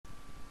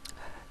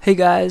Hey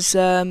guys,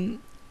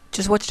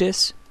 just watch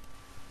this.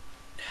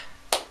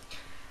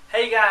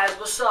 Hey guys,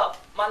 what's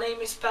up? My name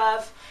is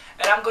Pav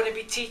and I'm going to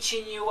be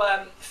teaching you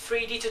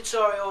 3D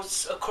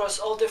tutorials across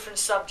all different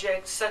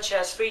subjects such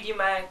as 3D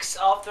Max,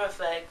 After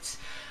Effects,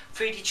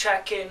 3D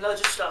tracking, loads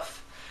of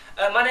stuff.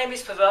 My name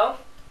is Pavel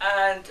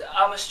and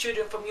I'm a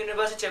student from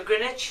University of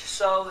Greenwich,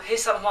 so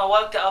here's some of my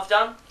work that I've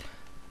done.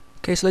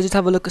 Okay, so let's just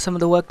have a look at some of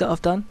the work that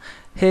I've done.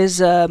 Here's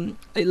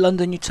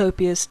London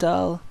Utopia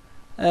style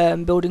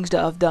buildings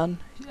that I've done.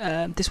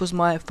 This was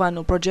my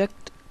final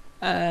project.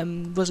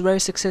 Was very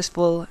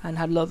successful and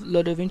had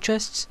lot of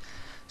interests.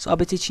 So I'll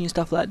be teaching you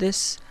stuff like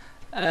this.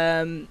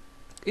 I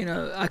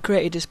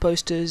created these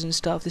posters and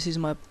stuff. This is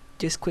my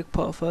just quick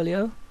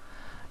portfolio,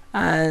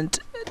 and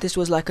this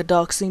was like a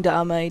dark scene that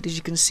I made. As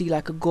you can see,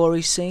 like a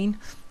gory scene.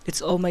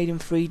 It's all made in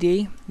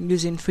 3D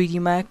using 3D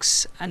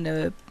Max and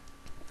a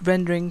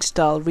rendering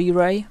style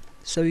V-Ray.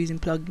 So using a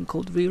plugin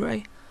called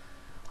V-Ray.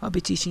 I'll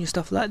be teaching you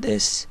stuff like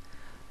this.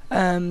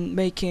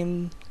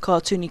 Making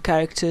cartoony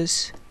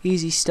characters,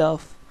 easy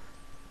stuff.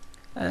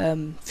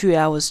 Few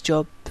hours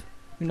job,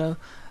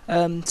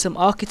 some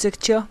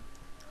architecture.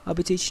 I'll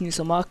be teaching you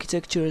some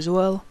architecture as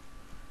well.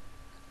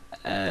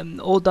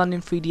 All done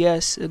in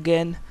 3ds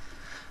again.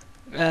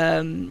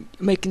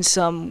 Making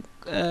some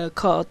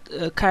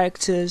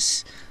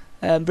characters,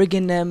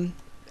 rigging them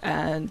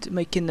and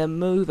making them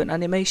move and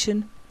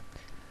animation.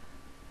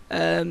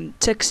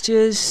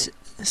 Textures,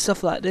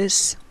 stuff like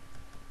this.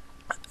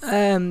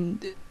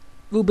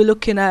 We'll be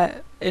looking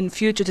at in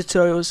future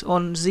tutorials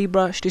on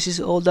ZBrush. This is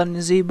all done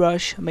in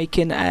ZBrush,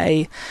 making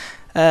a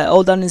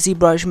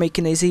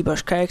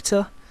ZBrush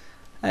character,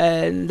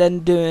 and then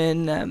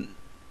doing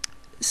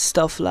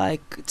stuff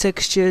like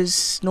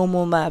textures,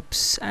 normal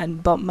maps,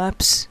 and bump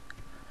maps.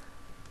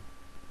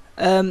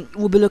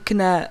 We'll be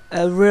looking at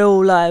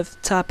real life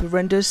type of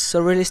renders, so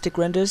realistic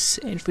renders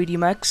in 3D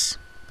Max.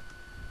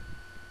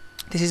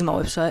 This is my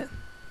website.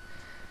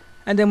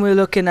 And then we're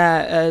looking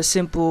at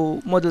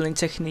simple modeling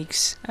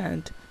techniques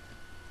and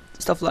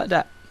stuff like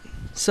that.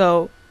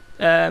 So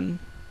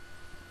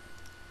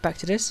back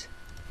to this.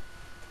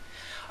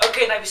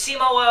 Okay, now you see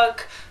my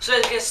work, so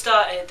let's get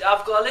started.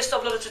 I've got a list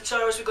of lots of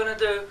tutorials we're going to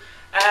do,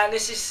 and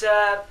this is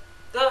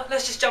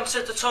let's just jump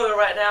to the tutorial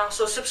right now.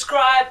 So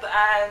subscribe,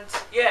 and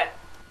yeah.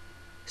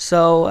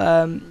 So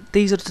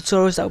these are the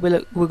tutorials that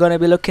we're going to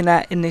be looking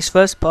at in this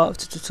first part of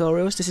the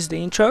tutorials. This is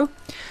the intro.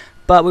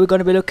 But we're going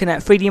to be looking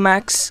at 3D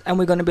Max, and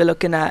we're going to be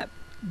looking at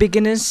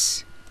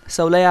beginners,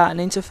 so layout and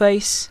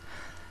interface,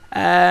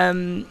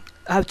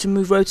 how to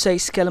move,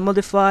 rotate, scale and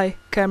modify,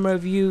 camera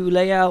view,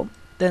 layout,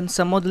 then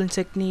some modeling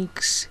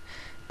techniques,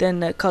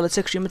 then color,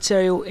 texture,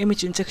 material,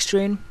 image and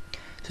texturing.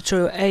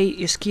 Tutorial 8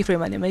 is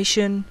keyframe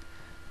animation,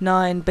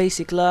 9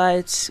 basic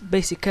lights,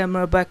 basic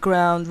camera,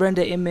 background,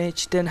 render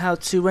image, then how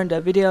to render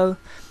video,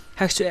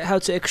 how to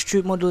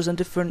extrude models and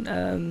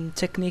different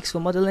techniques for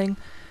modeling.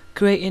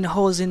 Creating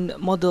holes in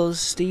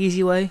models the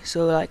easy way,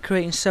 so like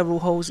creating several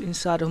holes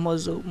inside of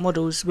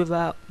models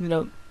without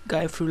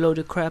going through a load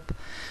of crap.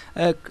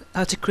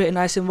 How to create a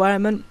nice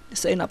environment,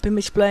 setting up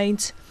image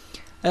planes,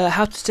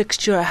 how to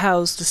texture a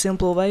house the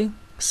simple way,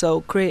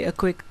 so create a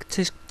quick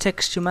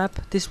texture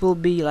map. This will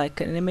be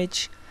like an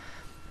image.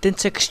 Then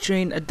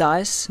texturing a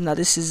dice. Now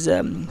this is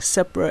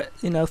separate,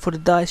 for the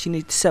dice you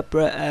need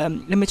separate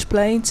image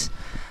planes.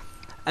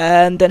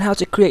 And then how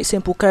to create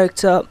simple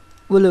character.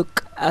 We'll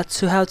look at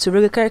how to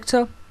rig a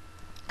character,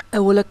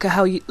 and we'll look at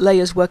how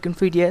layers work in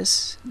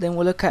 3ds. Then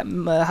we'll look at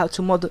how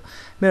to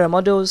mirror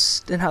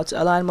models, then how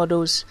to align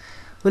models.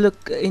 We'll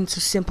look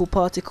into simple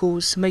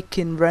particles,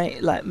 making it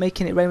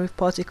rain with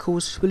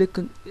particles. I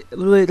can't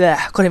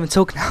even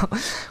talk now.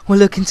 We'll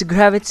look into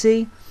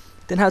gravity,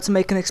 then how to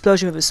make an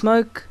explosion with a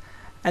smoke,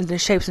 and then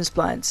shapes and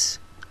splines.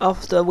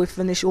 After we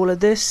finish all of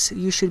this,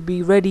 you should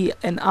be ready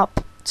and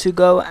up to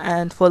go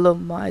and follow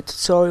my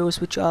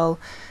tutorials, which I'll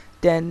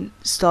then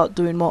start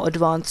doing more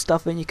advanced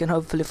stuff, and you can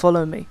hopefully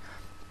follow me.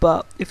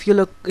 But if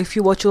you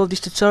watch all of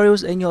these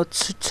tutorials and you're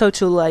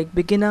total like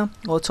beginner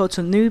or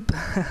total noob,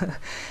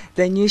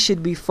 then you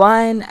should be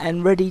fine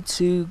and ready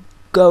to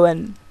go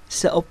and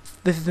set up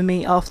with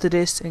me after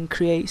this and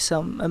create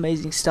some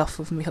amazing stuff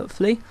with me,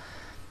 hopefully.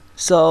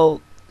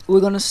 So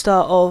we're gonna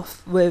start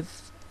off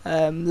with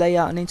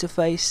layout and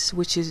interface,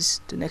 which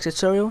is the next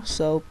tutorial,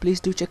 so please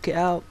do check it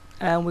out,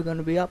 and we're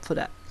gonna be up for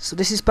that. So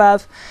this is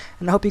Pav,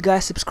 and I hope you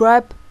guys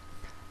subscribe,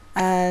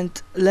 and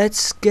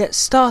let's get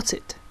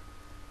started.